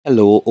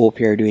Hello, hope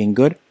you're doing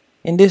good.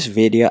 In this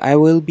video, I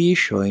will be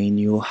showing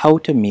you how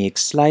to make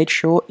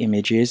slideshow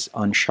images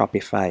on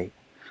Shopify.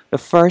 The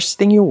first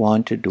thing you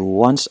want to do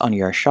once on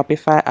your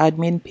Shopify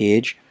admin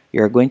page,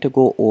 you're going to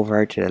go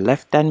over to the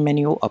left-hand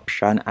menu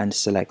option and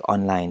select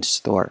Online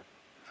Store.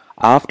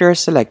 After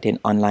selecting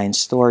Online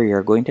Store,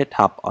 you're going to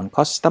tap on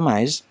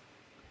Customize.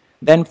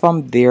 Then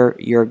from there,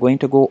 you're going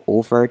to go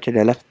over to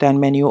the left-hand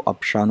menu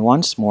option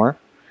once more,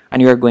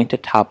 and you're going to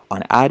tap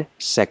on Add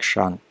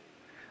Section.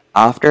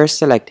 After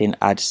selecting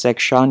Add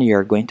Section,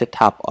 you're going to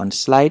tap on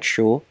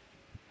Slideshow.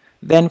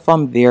 Then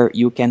from there,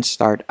 you can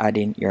start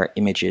adding your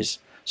images.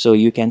 So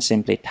you can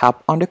simply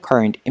tap on the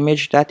current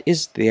image that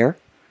is there,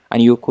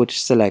 and you could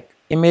select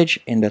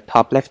image in the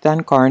top left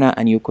hand corner,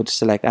 and you could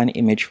select an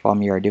image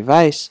from your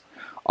device.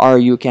 Or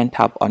you can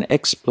tap on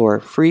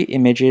Explore Free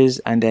Images,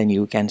 and then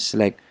you can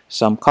select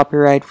some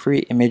copyright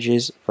free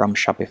images from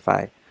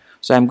Shopify.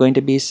 So I'm going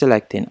to be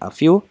selecting a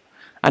few.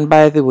 And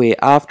by the way,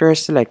 after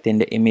selecting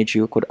the image,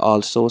 you could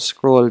also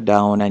scroll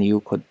down and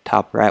you could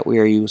tap right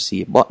where you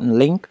see button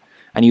link,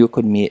 and you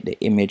could make the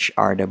image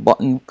or the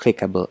button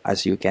clickable,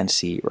 as you can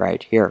see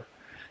right here.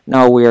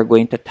 Now we are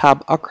going to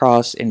tab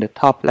across in the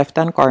top left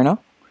hand corner,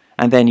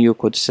 and then you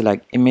could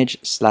select image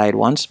slide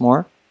once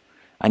more,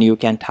 and you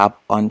can tap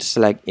on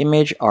select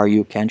image, or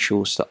you can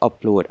choose to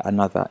upload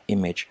another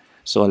image.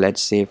 So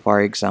let's say,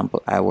 for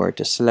example, I were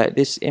to select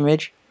this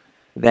image,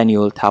 then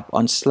you'll tap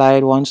on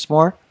slide once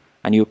more,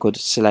 and you could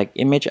select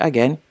image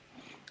again,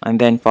 and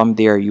then from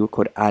there you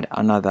could add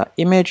another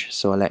image.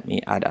 So let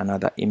me add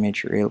another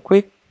image real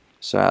quick.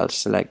 So I'll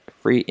select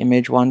free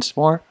image once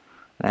more,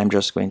 and I'm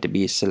just going to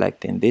be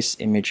selecting this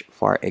image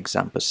for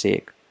example's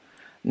sake.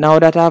 Now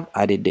that I've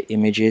added the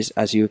images,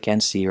 as you can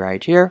see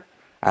right here,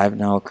 I've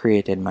now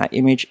created my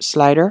image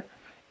slider.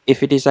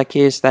 If it is a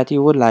case that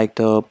you would like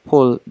to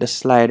pull the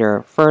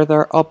slider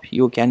further up,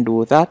 you can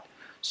do that.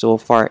 So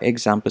for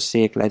example's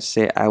sake, let's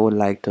say I would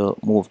like to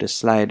move the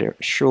slider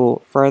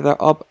show further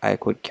up. I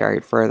could carry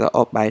it further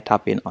up by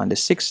tapping on the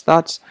 6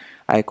 dots.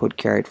 I could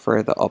carry it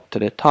further up to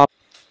the top.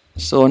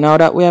 So now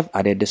that we have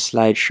added the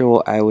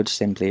slideshow, I would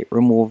simply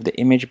remove the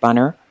image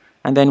banner,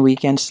 and then we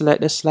can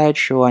select the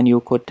slideshow, and you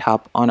could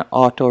tap on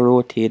auto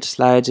rotate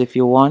slides if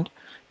you want.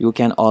 You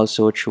can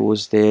also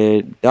choose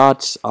the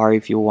dots, or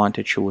if you want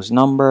to choose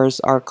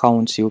numbers or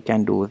counts, you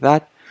can do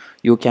that.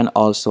 You can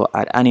also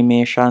add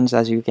animations,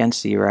 as you can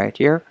see right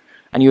here,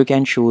 and you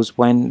can choose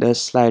when the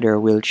slider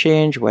will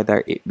change,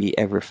 whether it be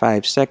every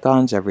 5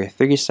 seconds, every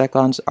 3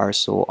 seconds, or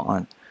so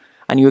on.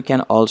 And you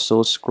can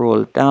also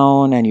scroll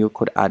down, and you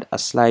could add a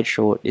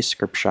slideshow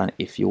description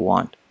if you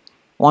want.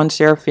 Once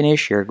you're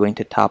finished, you're going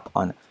to tap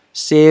on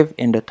Save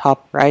in the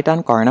top right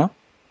hand corner,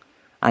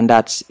 and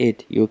that's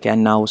it. You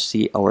can now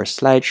see our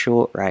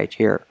slideshow right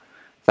here.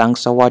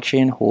 Thanks for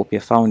watching. Hope you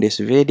found this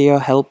video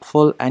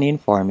helpful and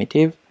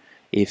informative.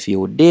 If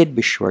you did,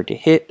 be sure to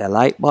hit the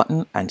like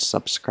button and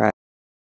subscribe.